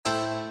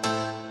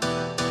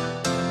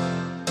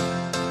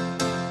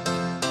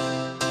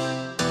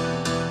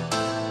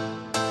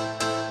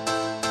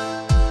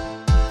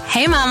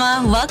Hey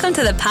mama, welcome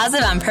to the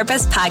Positive on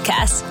Purpose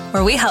podcast,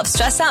 where we help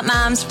stressed out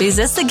moms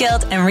resist the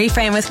guilt and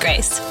reframe with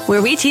grace.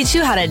 Where we teach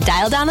you how to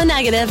dial down the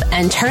negative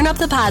and turn up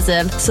the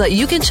positive so that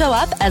you can show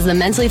up as the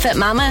mentally fit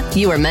mama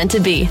you were meant to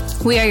be.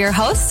 We are your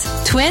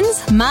hosts,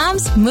 twins,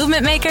 moms,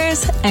 movement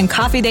makers, and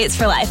coffee dates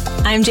for life.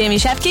 I'm Jamie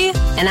Shefke.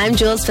 And I'm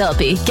Jules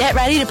Philippi. Get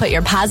ready to put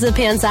your positive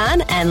pants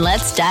on and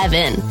let's dive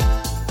in.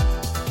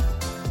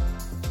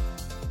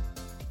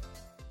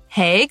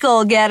 Hey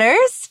goal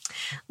getters.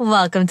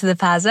 Welcome to the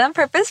Positive on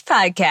Purpose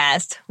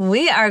podcast.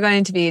 We are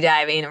going to be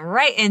diving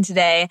right in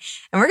today,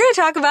 and we're going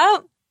to talk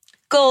about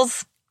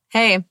goals.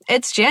 Hey,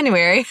 it's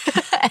January,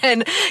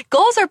 and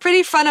goals are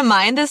pretty front of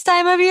mind this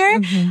time of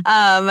year.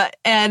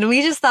 And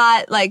we just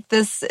thought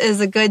this is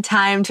a good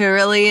time to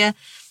really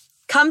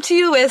come to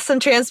you with some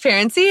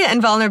transparency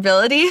and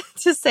vulnerability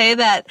to say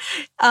that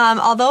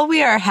although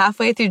we are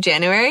halfway through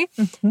January,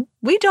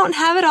 we don't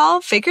have it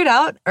all figured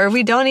out, or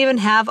we don't even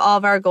have all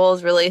of our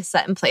goals really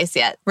set in place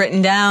yet.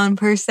 Written down,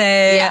 per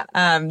se.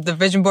 Yeah. The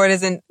vision board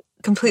isn't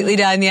completely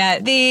done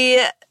yet. The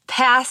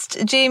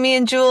past Jamie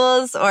and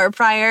Jules, or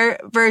prior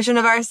version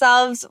of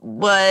ourselves,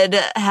 would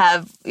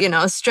have,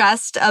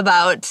 stressed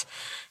about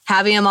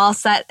having them all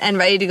set and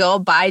ready to go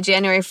by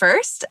January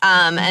 1st.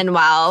 And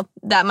while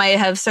that might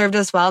have served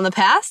us well in the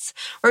past,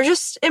 we're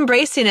just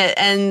embracing it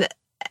and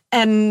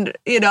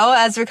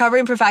as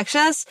recovering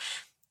perfectionists,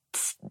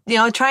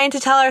 trying to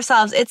tell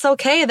ourselves it's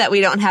okay that we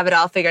don't have it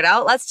all figured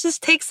out. Let's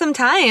just take some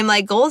time.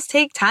 Goals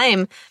take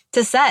time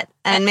to set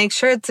and make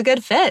sure it's a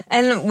good fit.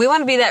 And we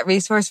want to be that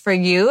resource for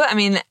you. I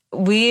mean,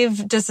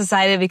 we've just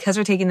decided, because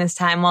we're taking this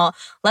time, well,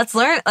 let's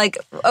learn.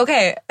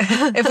 Okay,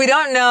 if we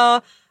don't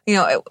know,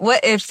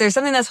 what if there's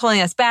something that's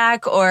holding us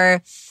back,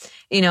 or,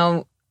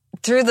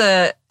 through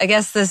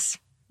this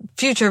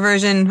future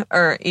version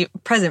or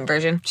present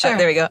version. Sure.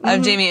 There we go.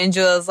 Of Jamie and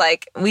Jules,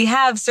 we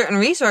have certain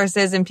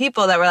resources and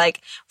people that we're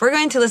we're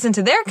going to listen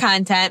to their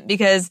content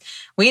because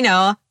we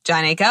know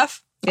Jon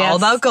Acuff. Yes. All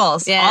about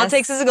goals. Yes. All it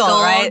takes is a goal,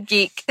 right?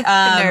 Geek.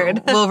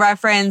 Nerd. We'll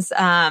reference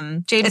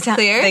James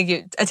Clear. Thank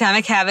you.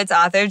 Atomic Habits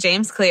author,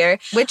 James Clear.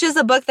 Which is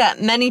a book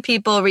that many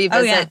people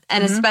revisit,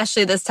 and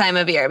especially this time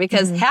of year,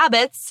 because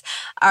habits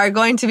are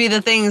going to be the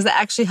things that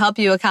actually help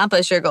you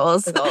accomplish your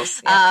goals. The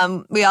goals, yeah.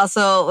 We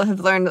also have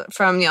learned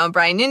from,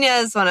 Brian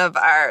Nunez, one of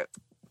our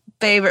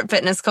favorite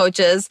fitness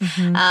coaches,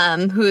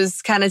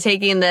 who's kind of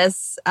taking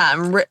this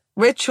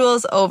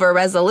rituals over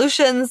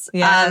resolutions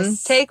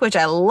take, which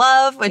I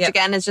love, which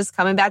again is just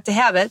coming back to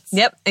habits.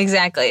 Yep,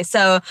 exactly.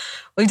 So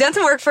we've done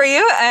some work for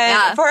you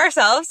and for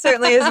ourselves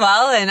certainly as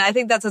well. And I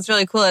think that's what's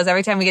really cool is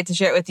every time we get to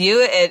share it with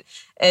you,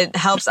 it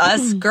helps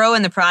us grow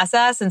in the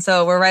process. And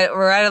so we're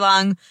right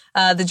along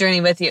the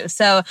journey with you.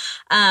 So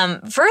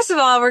first of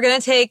all, we're going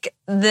to take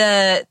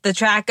the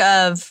track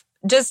of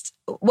just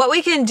what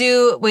we can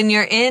do when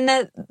you're in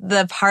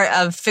the part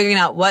of figuring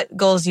out what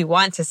goals you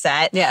want to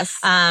set. Yes.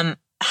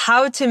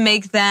 How to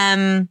make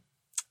them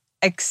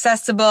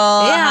accessible.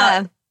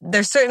 Yeah.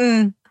 There's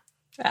certain,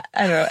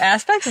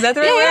 aspects. Is that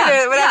the right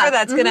word? Or whatever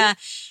that's going to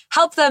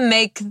help them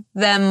make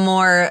them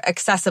more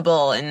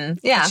accessible and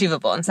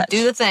achievable and such.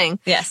 Do the thing.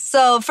 Yes.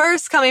 So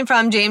first, coming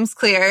from James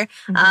Clear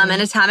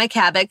and Atomic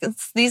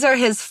Habits, these are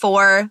his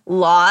 4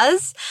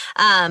 laws.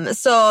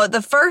 So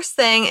the first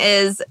thing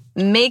is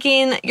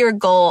making your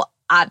goal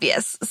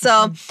obvious.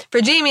 So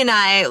for Jamie and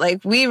I,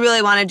 we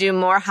really want to do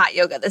more hot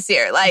yoga this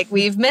year.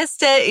 We've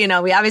missed it.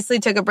 We obviously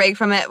took a break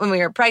from it when we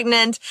were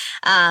pregnant.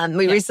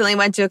 We recently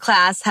went to a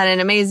class, had an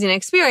amazing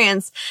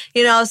experience,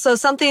 so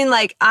something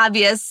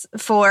obvious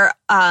for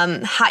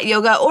hot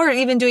yoga, or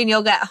even doing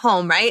yoga at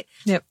home, right?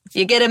 Yep.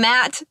 You get a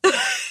mat,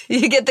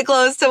 you get the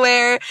clothes to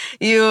wear,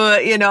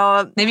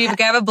 maybe you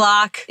grab a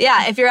block.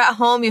 Yeah. If you're at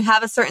home, you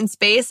have a certain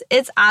space,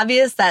 it's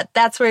obvious that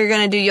that's where you're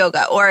going to do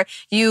yoga, or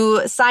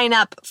you sign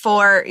up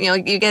for,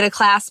 you get a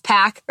class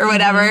pack or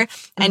whatever,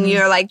 and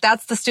you're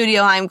that's the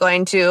studio I'm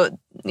going to,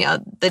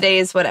 the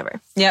days, whatever.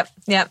 Yep.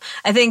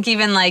 I think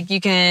even you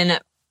can,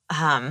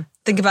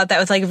 think about that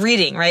with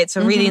reading, right?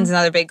 So reading's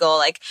another big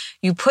goal.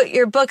 You put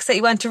your books that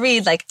you want to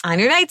read on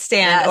your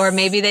nightstand, or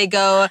maybe they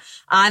go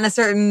on a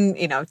certain,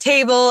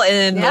 table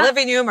in the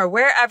living room or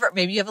wherever.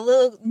 Maybe you have a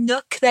little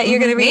nook that you're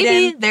going to read in.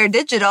 Maybe they're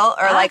digital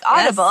or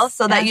Audible,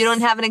 so that you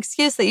don't have an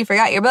excuse that you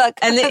forgot your book.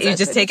 And then you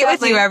just take it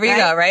with you wherever you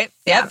go, right?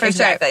 Yeah, for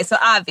sure. So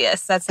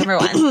obvious. That's number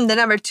 1. The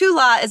number 2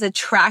 law is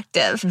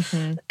attractive.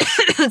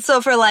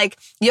 So for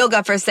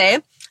yoga, per se,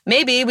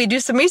 maybe we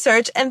do some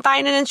research and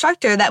find an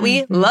instructor that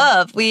we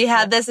love. We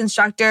had this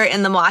instructor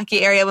in the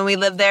Milwaukee area when we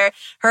lived there.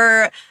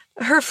 Her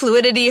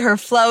fluidity, her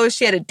flow,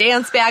 she had a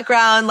dance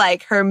background,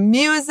 her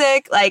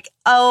music,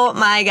 oh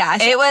my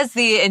gosh. It was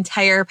the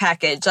entire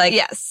package.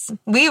 Yes.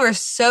 We were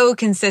so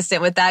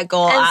consistent with that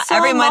goal and so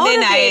every Monday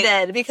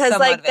night. Because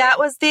that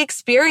was the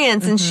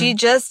experience. And she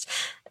just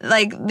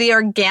like the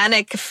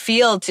organic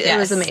feel to it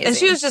was amazing. And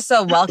she was just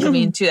so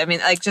welcoming too. I mean,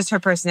 like just her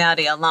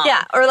personality alone.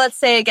 Yeah. Or let's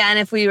say again,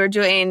 if we were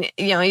doing,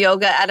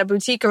 yoga at a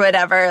boutique or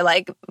whatever,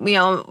 like,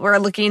 we're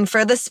looking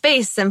for the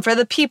space and for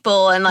the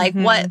people and like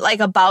what like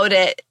about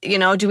it,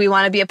 do we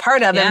want to be a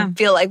part of and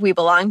feel like we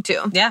belong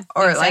to? Yeah.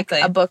 Or exactly.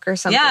 like a book or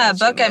something. Yeah, a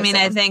book. I mean,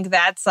 I think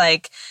that's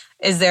like,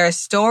 is there a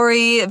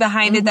story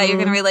behind it that you're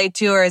going to relate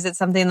to? Or is it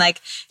something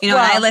like, when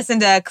I listened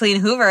to Colleen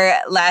Hoover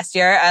last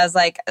year, I was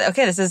like,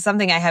 okay, this is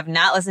something I have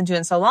not listened to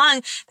in so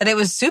long that it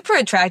was super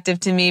attractive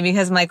to me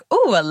because I'm like,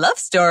 ooh, a love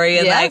story.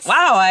 And like,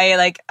 wow,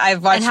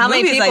 I've watched and how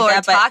movies many people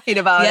like that. are talking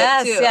about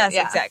it too. Yes,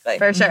 exactly.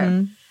 For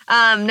sure.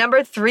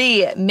 Number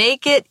 3,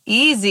 make it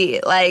easy,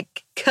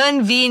 like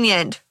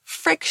convenient,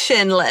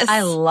 frictionless.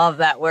 I love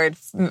that word.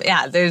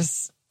 Yeah,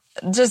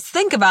 just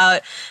think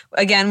about,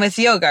 again, with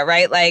yoga,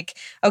 right? Like,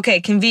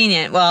 okay,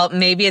 convenient. Well,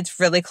 maybe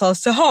it's really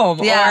close to home.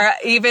 Or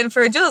even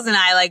for Jules and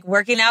I, like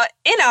working out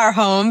in our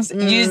homes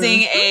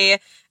using a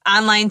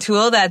online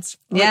tool that's,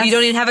 you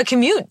don't even have a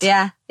commute.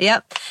 Yeah.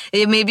 Yep.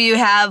 Maybe you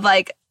have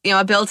like,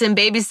 a built-in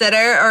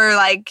babysitter or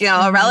like,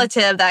 a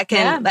relative that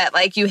can, that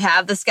like you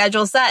have the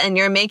schedule set and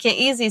you're making it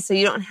easy so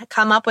you don't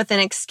come up with an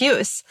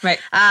excuse. Right.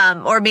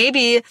 Or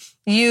maybe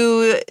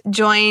you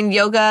join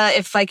yoga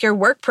if like your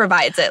work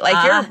provides it,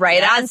 like you're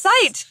right on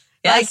site.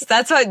 Yes, like,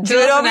 that's what do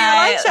it over your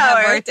lunch hour.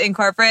 Have worked in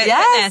corporate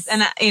fitness.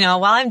 And,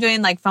 while I'm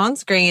doing like phone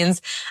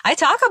screens, I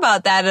talk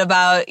about that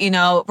about,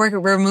 we're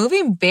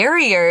removing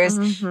barriers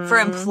for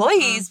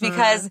employees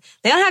because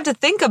they don't have to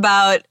think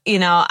about,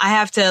 I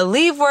have to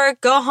leave work,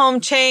 go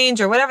home,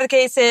 change or whatever the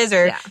case is,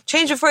 or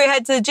change before you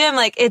head to the gym.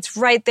 Like it's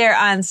right there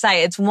on site.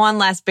 It's one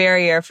less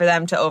barrier for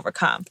them to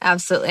overcome.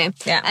 Absolutely.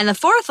 Yeah. And the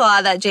 4th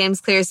law that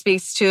James Clear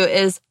speaks to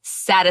is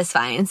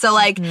satisfying. So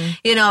like,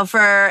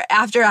 for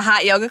after a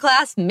hot yoga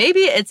class,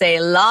 maybe it's a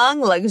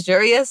long,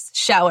 luxurious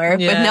shower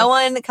with no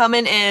one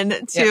coming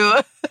in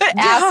to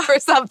ask for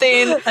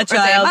something or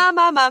say,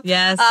 Mom.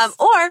 Yes.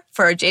 Or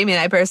for Jamie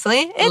and I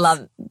personally,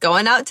 it's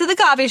going out to the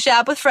coffee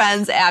shop with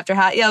friends after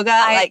hot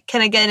yoga.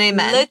 Can I get an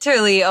amen?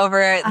 Literally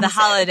over the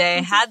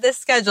holiday, had this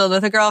scheduled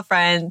with a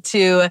girlfriend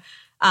to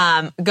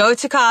go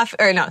to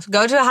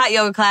a hot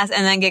yoga class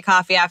and then get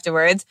coffee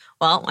afterwards.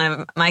 Well, one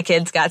of my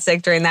kids got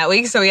sick during that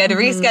week, so we had to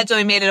reschedule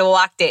and made it a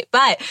walk date.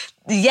 But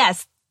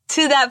yes,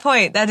 to that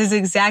point, that is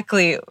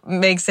exactly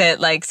makes it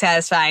like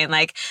satisfying.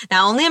 Like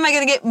not only am I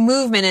going to get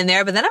movement in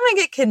there, but then I'm going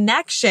to get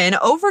connection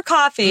over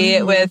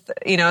coffee with,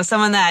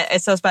 someone that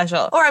is so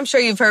special. Or I'm sure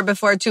you've heard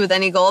before too with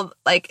any goal,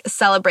 like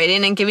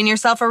celebrating and giving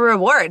yourself a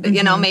reward.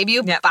 Maybe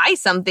you buy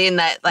something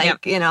that yeah.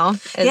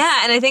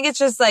 And I think it's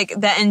just like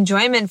the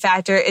enjoyment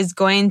factor is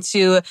going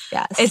to,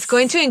 it's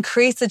going to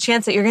increase the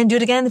chance that you're going to do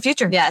it again in the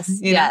future. Yes.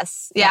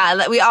 Yes.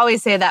 Yeah. We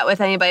always say that with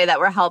anybody that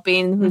we're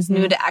helping who's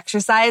new to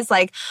exercise,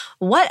 like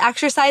what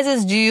exercises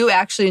do you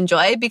actually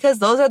enjoy? Because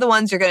those are the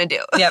ones you're going to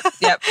do.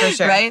 Yep, for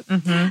sure. Right?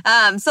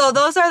 So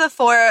those are the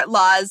 4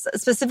 laws,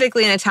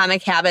 specifically in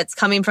Atomic Habits,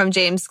 coming from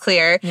James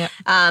Clear. Yep.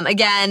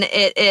 Again,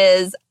 it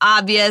is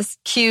obvious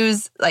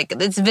cues, like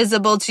it's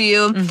visible to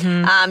you.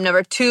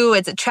 Number 2,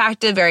 it's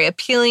attractive, very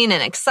appealing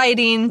and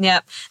exciting.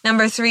 Yep.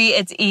 Number 3,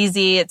 it's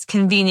easy, it's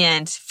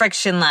convenient,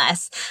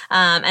 frictionless.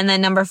 And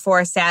then number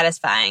 4,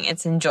 satisfying,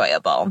 it's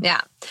enjoyable.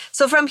 Yeah.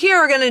 So from here,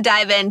 we're going to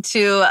dive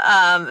into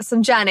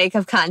some Jon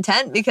Acuff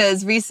content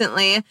because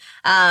recently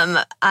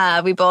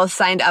we both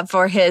signed up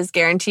for his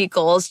Guarantee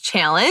Goals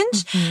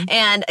Challenge.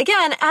 And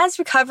again, as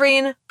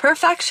recovering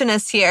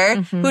perfectionists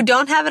here who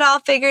don't have it all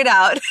figured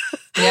out,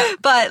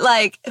 but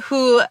like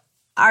who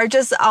are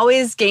just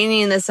always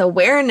gaining this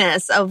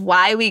awareness of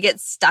why we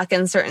get stuck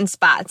in certain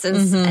spots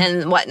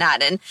and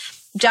whatnot. And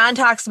Jon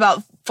talks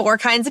about 4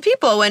 kinds of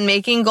people when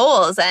making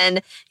goals.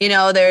 And,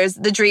 there's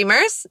the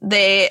dreamers.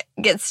 They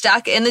get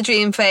stuck in the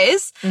dream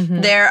phase.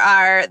 There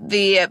are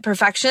the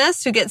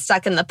perfectionists who get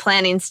stuck in the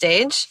planning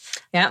stage.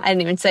 Yeah. I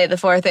didn't even say the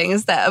 4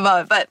 things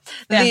about it, but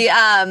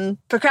the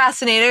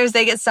procrastinators,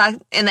 they get stuck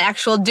in the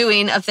actual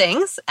doing of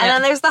things. And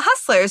then there's the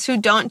hustlers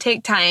who don't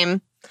take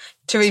time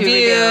to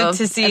review,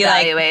 to see,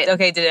 evaluate. Like,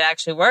 okay, did it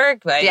actually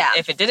work?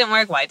 If it didn't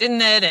work, why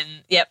didn't it?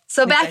 And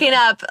So backing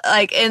up,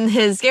 like in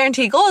his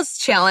Guarantee Goals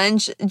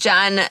Challenge,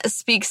 Jon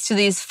speaks to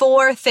these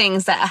 4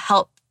 things that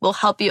will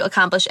help you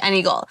accomplish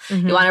any goal.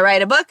 You want to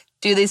write a book?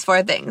 Do these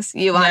 4 things.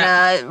 You want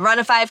to run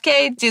a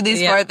 5K? Do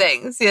these 4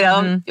 things. You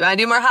want to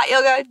do more hot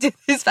yoga? Do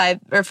these 5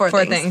 or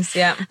 4 things.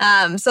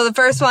 Yeah. So the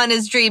first one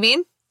is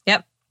dreaming.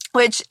 Yep.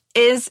 Which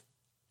is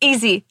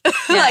easy.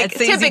 Like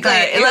typically,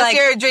 unless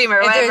you're a dreamer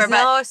or whatever. There's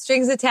no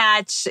strings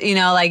attached,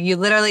 like you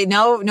literally,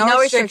 no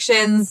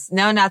restrictions,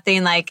 no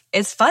nothing. Like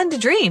it's fun to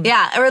dream.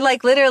 Yeah. Or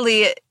like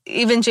literally,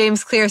 even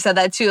James Clear said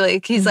that too.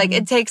 Like he's like,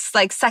 it takes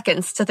like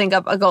seconds to think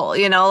up a goal,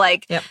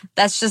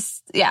 that's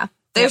just,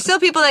 There's still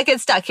people that get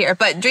stuck here,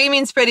 but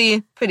dreaming's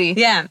pretty.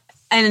 Yeah.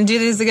 And do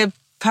these a good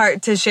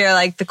part to share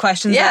like the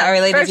questions that are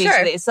related to each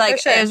of these. So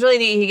like it was really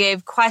neat. He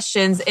gave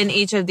questions in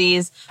each of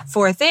these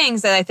 4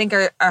 things that I think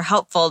are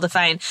helpful to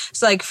find.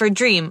 So like for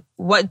dream,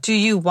 what do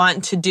you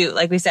want to do?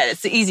 Like we said,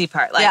 it's the easy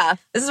part. Like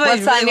this is what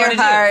what's on your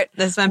heart.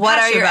 This is what I'm what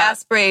are your about.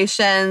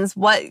 aspirations?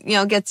 What,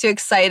 gets you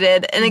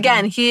excited? And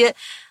again, he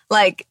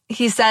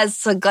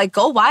says to like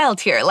go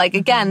wild here. Like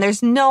again,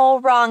 there's no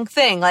wrong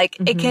thing. Like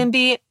it can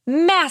be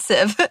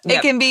massive.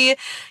 It can be,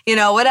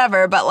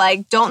 whatever, but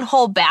like don't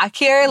hold back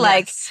here.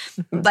 Like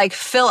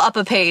fill up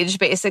a page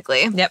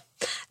basically. Yep.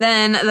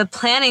 Then the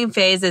planning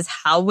phase is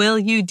how will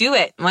you do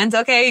it? Once,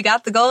 okay, you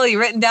got the goal, you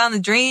written down the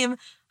dream.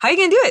 How are you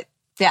going to do it?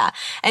 Yeah.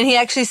 And he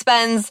actually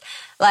spends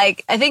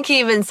like, I think he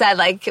even said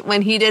like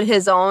when he did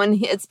his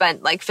own, it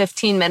spent like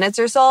 15 minutes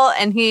or so.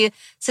 And he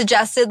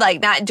suggested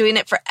like not doing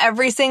it for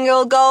every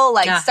single goal,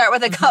 like start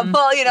with a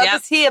couple,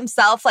 because he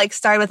himself like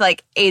started with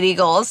like 80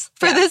 goals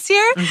for this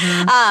year.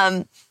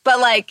 But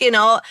like,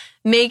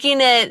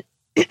 making it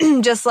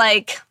just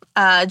like,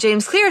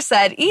 James Clear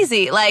said,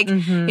 easy, like,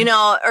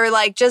 or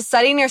like just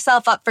setting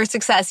yourself up for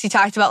success. He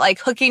talked about like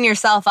hooking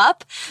yourself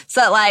up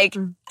so that like,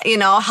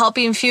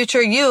 helping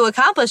future you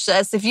accomplish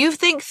this. If you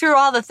think through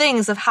all the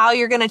things of how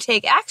you're going to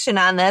take action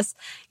on this,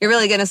 you're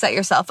really going to set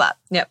yourself up.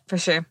 Yep, for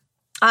sure.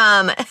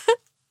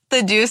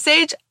 The do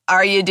stage,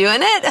 are you doing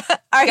it?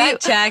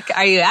 Check.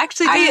 Are you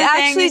actually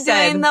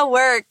doing the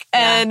work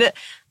and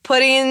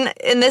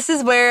and this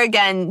is where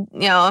again,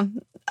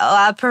 a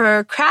lot of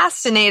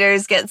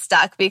procrastinators get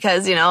stuck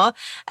because,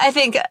 I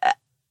think,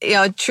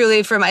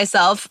 truly for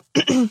myself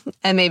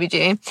and maybe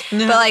Jeannie,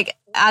 but like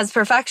as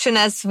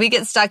perfectionists, we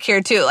get stuck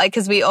here too, like,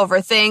 cause we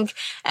overthink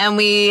and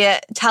we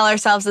tell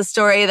ourselves a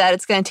story that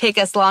it's going to take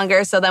us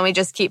longer. So then we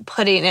just keep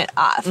putting it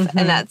off. And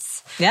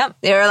that's,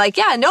 they're like,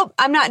 nope,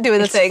 I'm not doing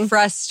the thing.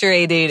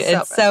 Frustrating.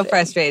 It's so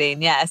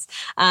frustrating. Yes.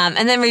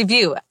 And then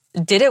review.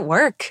 Did it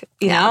work?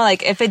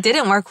 Like if it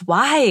didn't work,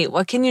 why?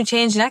 What can you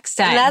change next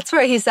time? And that's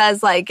where he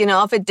says like,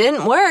 if it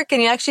didn't work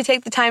and you actually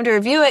take the time to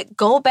review it,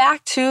 go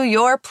back to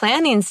your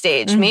planning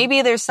stage.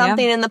 Maybe there's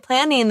something in the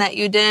planning that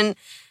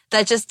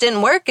just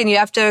didn't work and you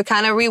have to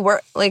kind of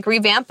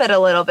revamp it a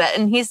little bit.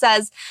 And he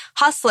says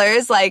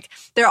hustlers, like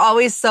they're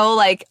always so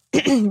like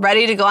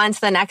ready to go on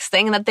to the next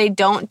thing that they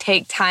don't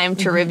take time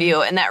to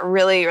review. And that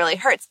really, really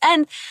hurts.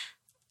 And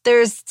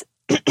there's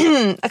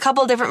a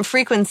couple different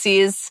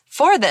frequencies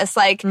for this.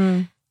 Like,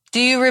 do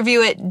you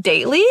review it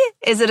daily?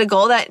 Is it a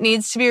goal that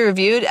needs to be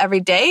reviewed every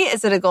day?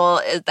 Is it a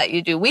goal that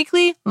you do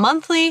weekly,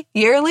 monthly,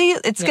 yearly?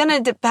 It's going to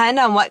depend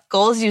on what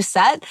goals you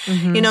set.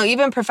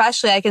 Even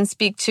professionally, I can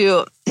speak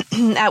to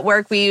at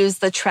work, we use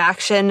the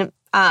Traction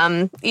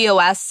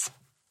EOS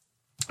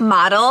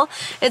model.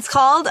 It's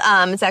called,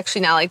 it's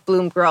actually now like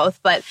Bloom Growth,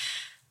 but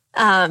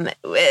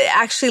it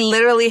actually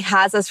literally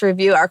has us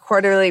review our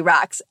quarterly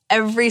rocks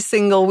every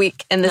single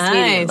week in this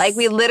meeting. Like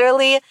we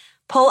literally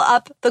pull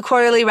up the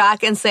quarterly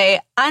rock and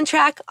say on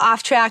track,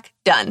 off track,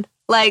 done.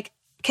 Like,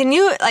 can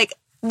you like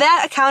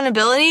that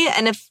accountability?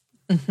 And if,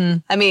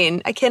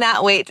 I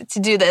cannot wait to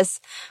do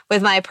this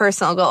with my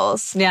personal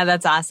goals. Yeah,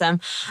 that's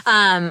awesome.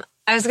 I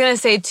was going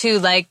to say too,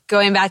 like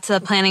going back to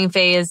the planning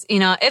phase,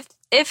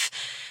 if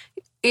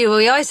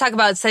we always talk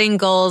about setting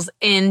goals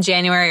in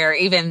January or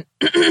even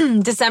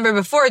December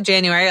before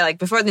January, like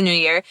before the new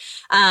year.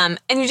 And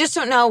you just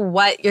don't know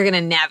what you're going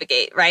to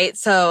navigate, right?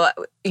 So,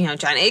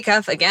 Jon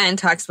Acuff, again,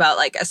 talks about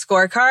like a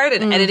scorecard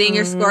and editing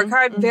your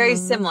scorecard. Very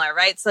similar,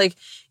 right? So like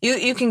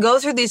you can go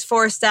through these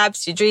 4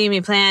 steps. You dream,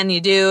 you plan,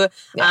 you do.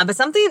 But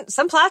some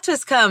plot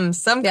twist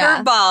comes, some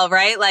curveball,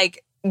 right?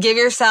 Like give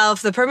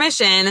yourself the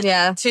permission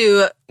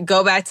to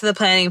go back to the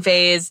planning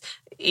phase,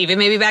 even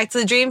maybe back to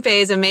the dream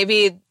phase, and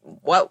maybe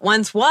what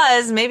once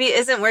was maybe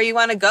isn't where you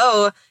want to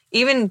go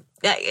even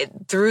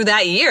through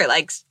that year.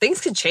 Like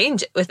things could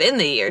change within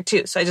the year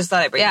too. So I just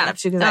thought I'd bring that up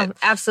too because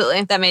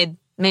absolutely that made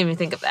me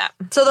think of that.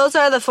 So those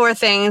are the 4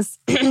 things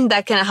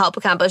that can help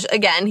accomplish.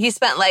 Again, he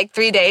spent like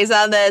 3 days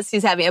on this.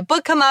 He's having a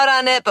book come out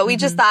on it, but we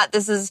just thought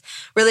this is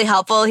really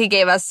helpful. He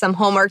gave us some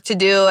homework to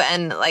do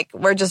and like,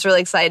 we're just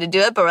really excited to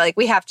do it, but we're like,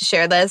 we have to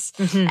share this.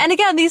 And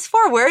again, these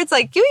 4 words,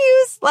 like you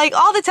use like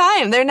all the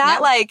time. They're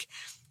not like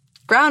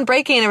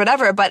groundbreaking or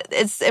whatever, but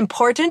it's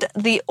important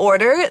the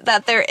order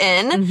that they're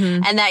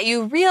in and that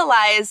you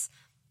realize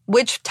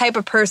which type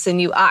of person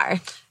you are.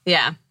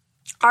 Yeah.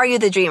 Are you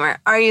the dreamer?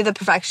 Are you the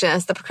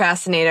perfectionist, the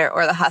procrastinator,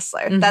 or the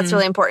hustler? That's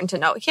really important to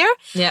note here.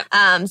 Yeah.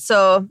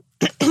 So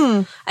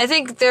I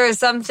think there are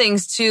some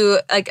things too,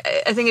 like,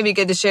 I think it'd be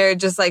good to share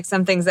just like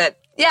some things that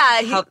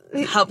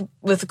help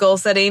with goal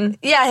setting.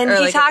 Yeah.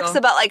 And he talks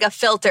about like a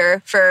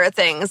filter for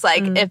things.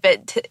 Like if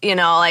it,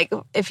 like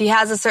if he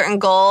has a certain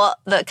goal,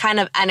 the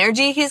kind of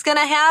energy he's going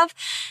to have.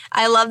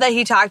 I love that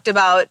he talked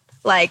about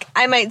like,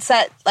 I might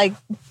set like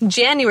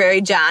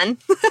January, John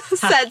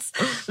sets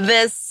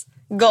this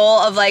goal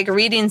of like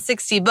reading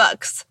 60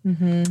 books.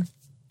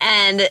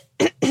 And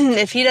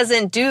if he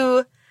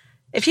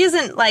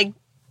doesn't like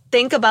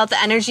think about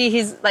the energy,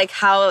 he's like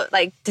how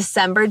like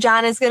December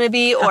John is going to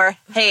be, or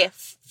hey,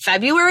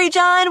 February,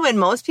 John, when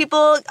most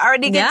people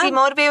already get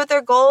demotivated with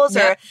their goals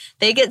or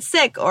they get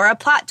sick or a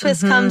plot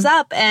twist comes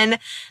up and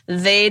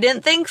they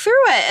didn't think through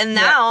it. And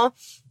now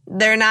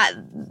they're not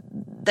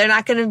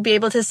going to be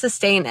able to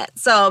sustain it.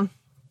 So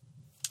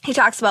he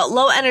talks about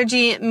low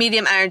energy,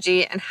 medium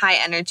energy, and high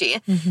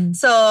energy.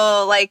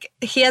 So like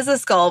he has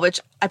this goal, which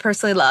I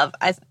personally love.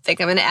 I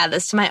think I'm going to add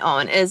this to my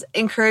own, is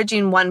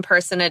encouraging one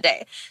person a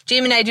day.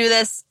 Jamie and I do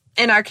this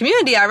in our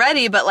community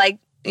already, but like,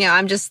 you know,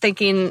 I'm just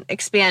thinking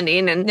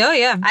expanding. And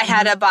I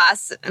had a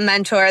boss, a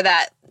mentor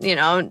that, you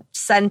know,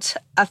 sent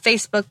a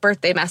Facebook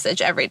birthday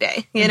message every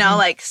day, you know,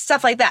 like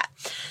stuff like that.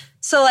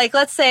 So like,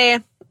 let's say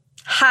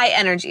high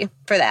energy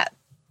for that.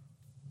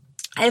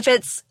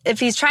 If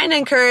he's trying to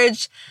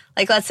encourage,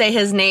 like, let's say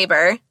his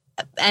neighbor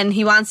and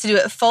he wants to do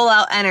it full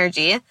out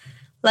energy.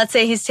 Let's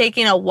say he's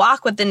taking a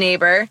walk with the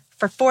neighbor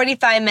for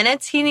 45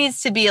 minutes. He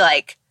needs to be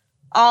like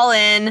all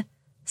in,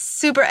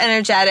 super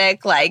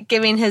energetic, like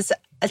giving his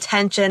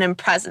attention and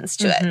presence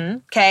to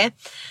it. Okay.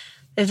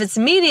 If it's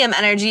medium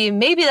energy,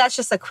 maybe that's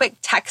just a quick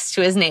text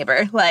to his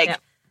neighbor. Like,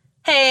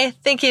 hey,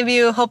 thinking of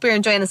you. Hope you're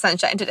enjoying the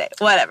sunshine today.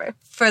 Whatever.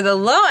 For the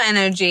low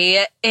energy,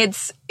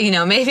 it's, you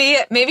know, maybe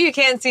you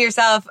can't see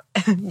yourself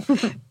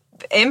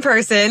in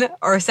person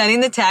or sending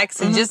the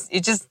text and it's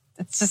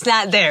just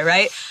not there,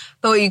 right?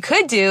 But what you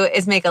could do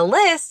is make a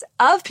list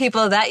of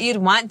people that you'd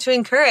want to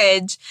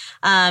encourage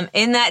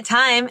in that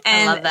time.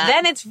 And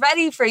then it's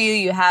ready for you.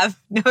 You have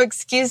no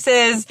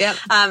excuses.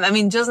 I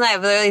mean, Jules and I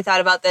have literally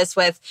thought about this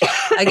with,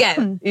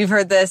 again, you've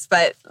heard this,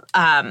 but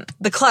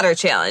the clutter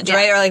challenge,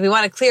 right? Or like we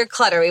want to clear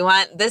clutter.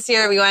 This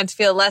year we want to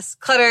feel less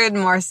cluttered,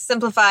 more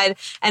simplified.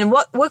 And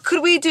what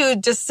could we do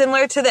just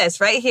similar to this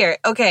right here?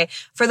 Okay,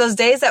 for those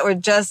days that we're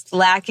just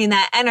lacking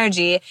that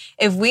energy,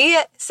 if we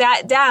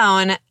sat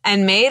down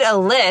and made a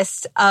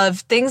list of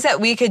things that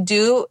we could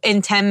do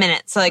in 10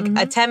 minutes, so like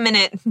a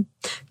 10-minute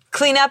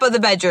clean up of the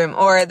bedroom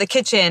or the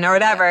kitchen or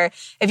whatever.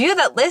 If you have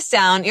that list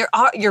down,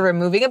 you're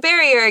removing a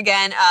barrier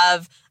again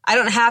of, I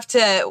don't have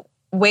to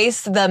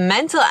waste the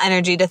mental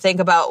energy to think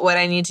about what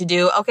I need to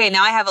do. Okay,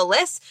 now I have a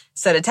list,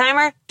 set a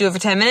timer, do it for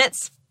 10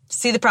 minutes,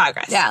 see the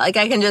progress. Yeah, like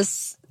I can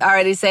just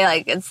already say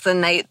like it's the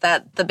night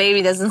that the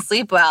baby doesn't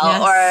sleep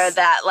well or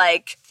that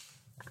like,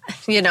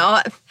 you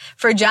know,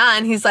 for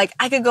John, he's like,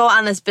 I could go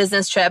on this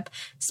business trip,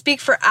 speak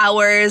for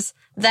hours,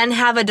 then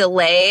have a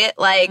delay.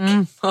 Like,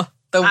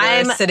 the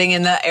worst, sitting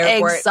in the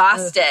airport.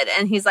 Exhausted.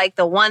 And he's like,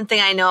 the one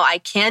thing I know I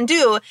can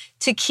do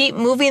to keep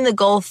moving the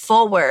goal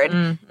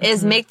forward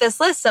is make this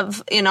list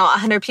of, you know,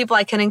 100 people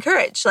I can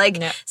encourage.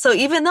 Like, so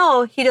even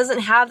though he doesn't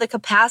have the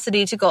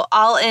capacity to go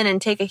all in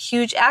and take a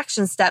huge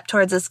action step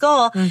towards this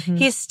goal,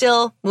 he's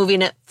still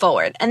moving it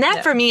forward. And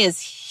that for me is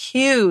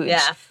huge.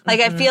 Like,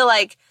 I feel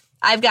like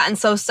I've gotten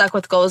so stuck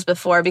with goals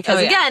before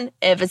because, again,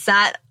 if it's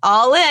not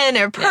all in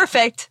or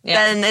perfect,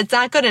 then it's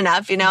not good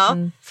enough, you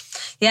know?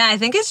 Yeah, I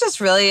think it's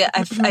just really,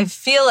 I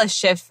feel a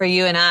shift for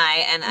you and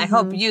I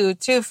hope you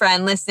too,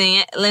 friend,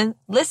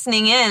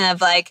 listening in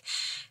of like,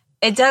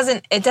 it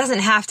doesn't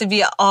have to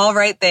be all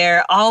right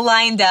there, all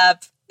lined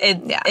up.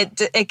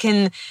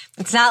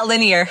 It's not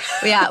linear.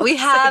 Yeah, we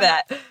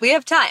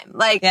have time.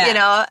 Like, you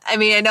know, I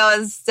mean, I know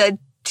it's a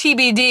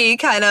TBD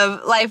kind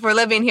of life we're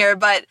living here,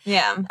 but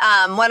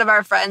one of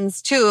our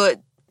friends too,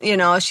 you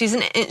know, she's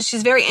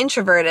very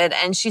introverted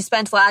and she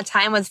spent a lot of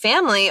time with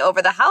family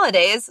over the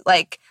holidays.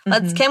 Like,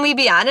 can we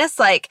be honest?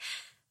 Like,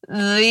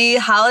 the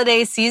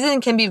holiday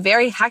season can be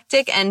very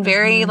hectic and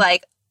very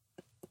like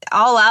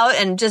all out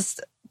and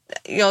just,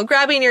 you know,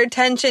 grabbing your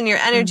attention, your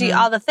energy,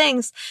 all the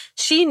things.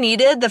 She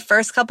needed the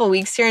first couple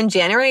weeks here in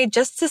January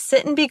just to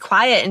sit and be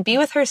quiet and be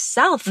with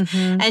herself.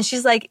 And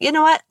she's like, you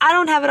know what? I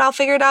don't have it all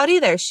figured out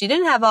either. She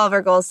didn't have all of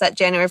her goals set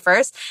January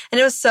 1st.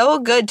 And it was so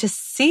good to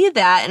see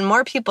that and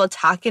more people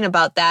talking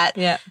about that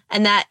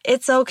and that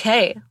it's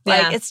okay.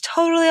 Like, it's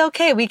totally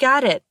okay. We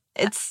got it.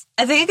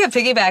 I think I could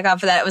piggyback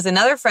off of that. It was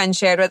another friend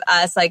shared with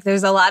us, like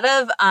there's a lot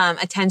of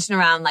attention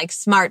around like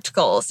SMART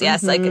goals.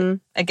 Yes. Like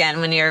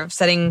again, when you're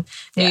setting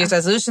New Year's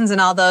resolutions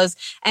and all those.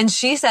 And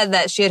she said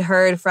that she had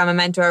heard from a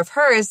mentor of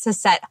hers to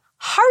set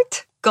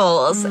HEART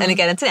goals. And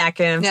again, it's an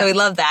acronym. So we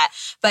love that.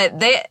 But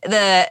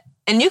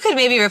and you could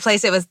maybe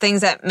replace it with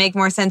things that make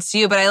more sense to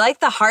you. But I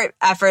like the HEART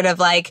effort of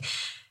like,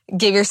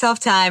 give yourself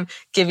time,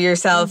 give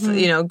yourself,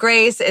 you know,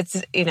 grace.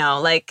 It's, you know,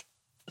 like,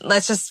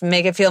 let's just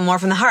make it feel more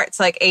from the heart.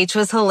 So like H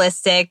was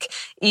holistic,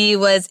 E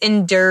was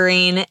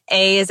enduring,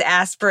 A is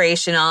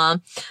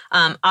aspirational,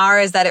 R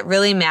is that it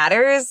really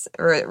matters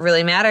or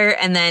really matter,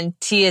 and then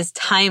T is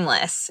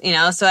timeless, you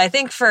know? So I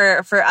think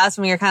for us,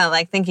 when we were kind of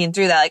like thinking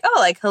through that, like, oh,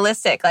 like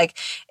holistic, like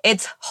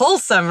it's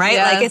wholesome, right?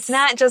 Like it's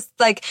not just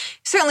like,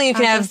 certainly you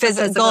can have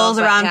physical goals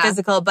around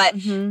physical,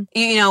 but you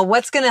know,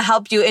 what's going to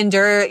help you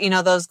endure, you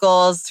know, those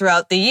goals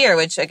throughout the year,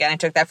 which again, I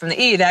took that from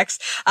the E Dex.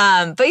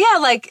 But yeah,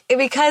 like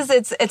because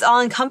it's all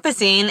encompassing.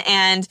 encompassing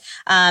and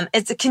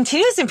it's a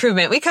continuous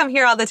improvement. We come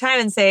here all the time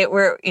and say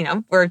we're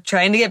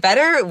trying to get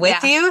better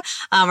with you.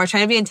 We're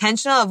trying to be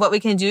intentional of what we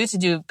can do to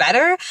do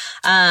better.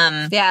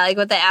 Like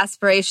with the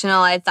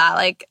aspirational, I thought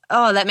like,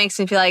 oh, that makes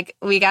me feel like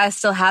we gotta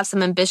still have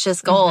some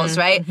ambitious goals,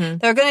 right?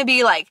 They're gonna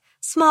be like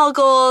small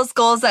goals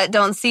that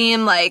don't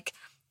seem like,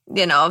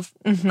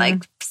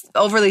 like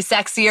overly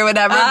sexy or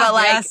whatever, but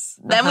like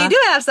then we do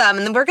have some,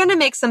 and then we're gonna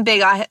make some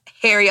big,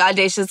 hairy,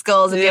 audacious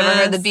goals. If you ever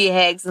heard the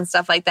BHAGs and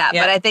stuff like that,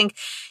 but I think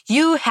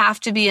you have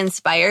to be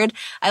inspired.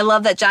 I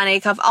love that Jon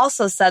Acuff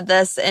also said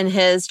this in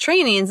his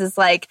trainings. It's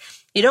like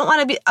you don't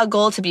want a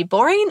goal to be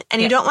boring,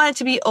 and you don't want it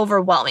to be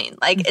overwhelming.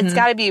 Like it's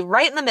got to be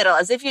right in the middle,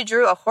 as if you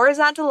drew a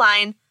horizontal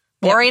line,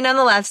 boring on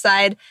the left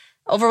side,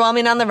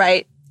 overwhelming on the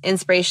right.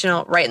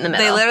 Inspirational right in the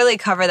middle. They literally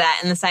cover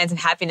that in the Science of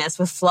Happiness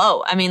with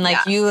flow. I mean,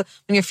 like when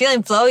you're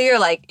feeling flow,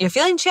 you're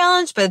feeling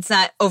challenged, but it's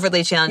not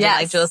overly challenging,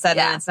 like Jill said,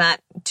 and it's not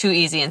too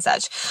easy and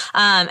such.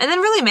 And then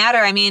really matter.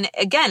 I mean,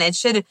 again, it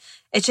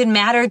should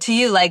matter to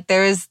you. Like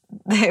there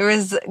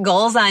was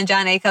goals on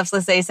Jon Acuff's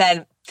list. They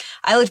said,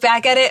 I looked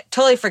back at it,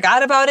 totally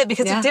forgot about it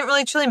because it didn't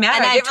really truly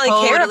matter. And I didn't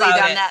really care about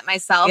done that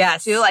myself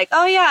too. Like,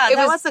 oh yeah,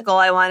 that was the goal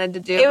I wanted to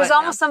do. It was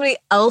almost somebody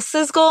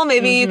else's goal.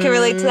 Maybe you can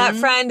relate to that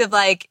friend of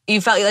like, you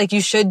felt like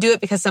you should do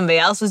it because somebody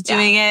else was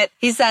doing it.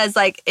 He says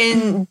like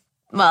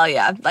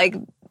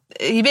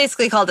he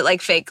basically called it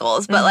like fake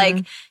goals, but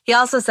like he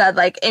also said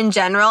like in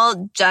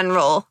general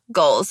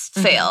goals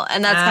fail.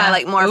 And that's kind of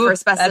like more for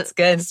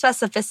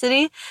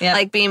specificity,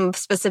 like being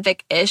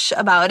specific-ish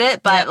about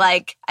it. But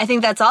like, I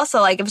think that's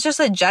also like, if it's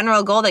just a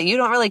general goal that you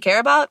don't really care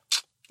about.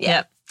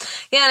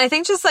 Yeah, and I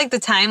think just like the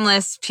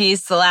timeless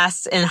piece, the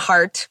last in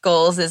heart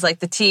goals is like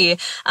the T,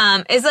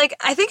 is like,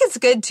 I think it's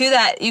good too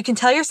that you can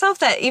tell yourself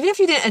that even if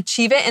you didn't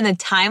achieve it in the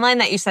timeline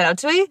that you set out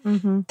to be,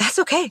 that's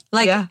okay.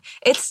 Like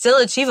it's still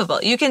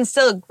achievable. You can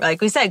still,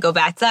 like we said, go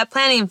back to that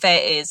planning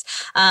phase.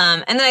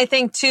 And then I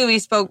think too,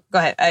 go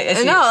ahead.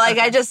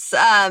 I just,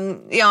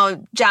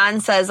 Jon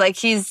says like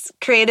he's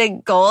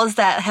created goals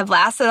that have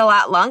lasted a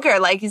lot longer.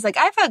 Like he's like,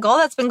 I've had a goal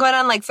that's been going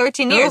on like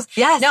 13 years.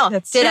 No,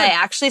 did I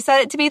actually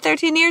set it to be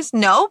 13 years?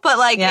 No. But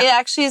like it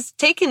actually is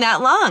taking that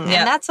long,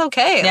 and that's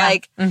okay.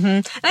 Like,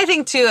 and I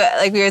think too,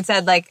 like we had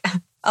said, like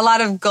a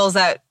lot of goals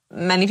that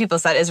many people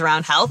said is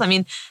around health. I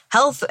mean,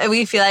 health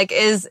we feel like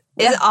is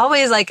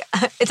always like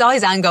it's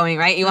always ongoing,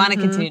 right? You want to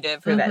continue to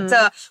improve it.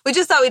 So we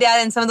just thought we'd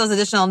add in some of those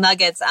additional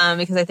nuggets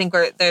because I think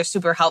they're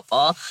super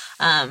helpful.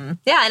 And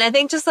I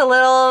think just a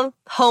little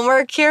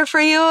homework here for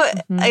you.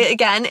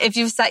 Again, if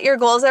you've set your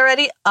goals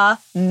already,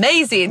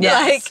 amazing.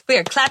 Like we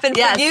are clapping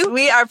for you.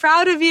 We are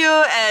proud of you,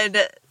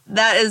 and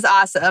that is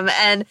awesome.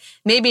 And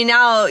maybe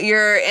now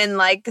you're in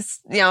like,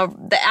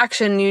 the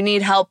action, you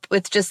need help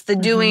with just the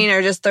doing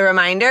or just the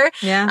reminder.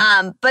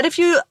 But if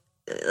you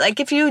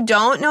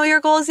don't know your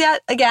goals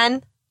yet,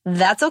 again,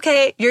 that's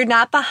okay. You're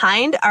not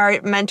behind.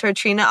 Our mentor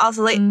Trina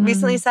also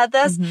recently said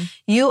this.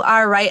 You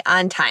are right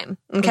on time.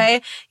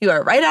 Okay. You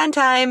are right on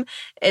time.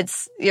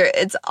 It's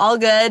all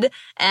good.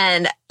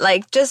 And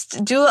like,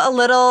 just do a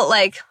little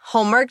like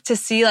homework to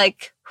see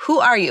like, who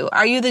are you?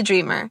 Are you the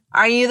dreamer?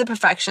 Are you the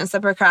perfectionist,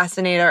 the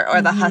procrastinator,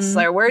 or the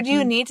hustler? Where do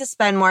you need to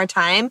spend more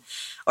time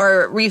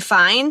or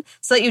refine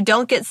so that you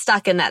don't get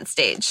stuck in that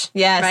stage?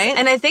 Yes. Right?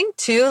 And I think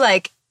too,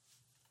 like,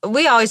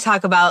 we always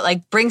talk about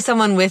like bring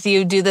someone with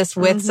you, do this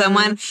with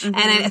someone. And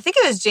I think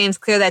it was James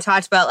Clear that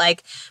talked about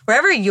like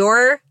wherever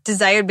your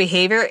desired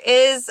behavior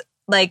is,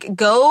 like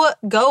go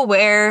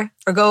where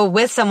or go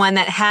with someone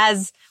that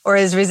has or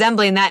is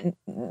resembling that,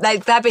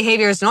 like that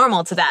behavior is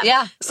normal to them.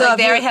 Yeah. So like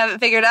they already have it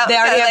figured out. They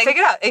already have it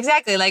figured out.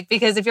 Exactly. Like,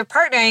 because if you're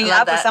partnering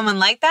up with someone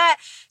like that,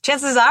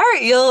 chances are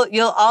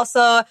you'll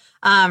also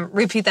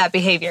repeat that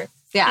behavior.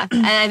 Yeah.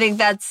 And I think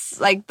that's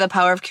like the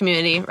power of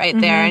community right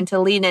there. And to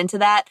lean into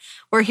that.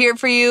 We're here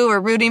for you. We're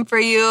rooting for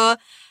you.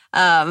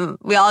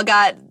 We all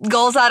got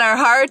goals on our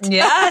heart.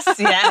 Yes.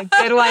 Yeah.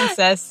 Good one,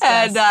 sis.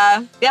 And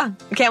I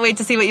can't wait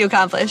to see what you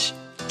accomplish.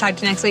 Talk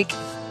to you next week.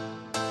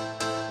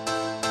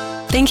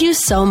 Thank you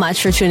so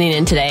much for tuning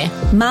in today.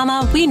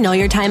 Mama, we know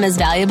your time is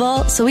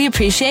valuable, so we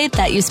appreciate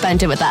that you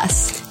spent it with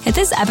us. If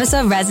this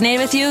episode resonated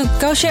with you,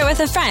 go share it with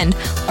a friend,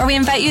 or we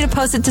invite you to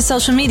post it to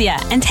social media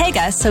and tag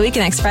us so we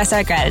can express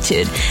our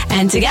gratitude.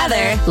 And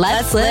together,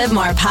 let's live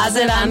more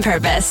positive on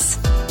purpose.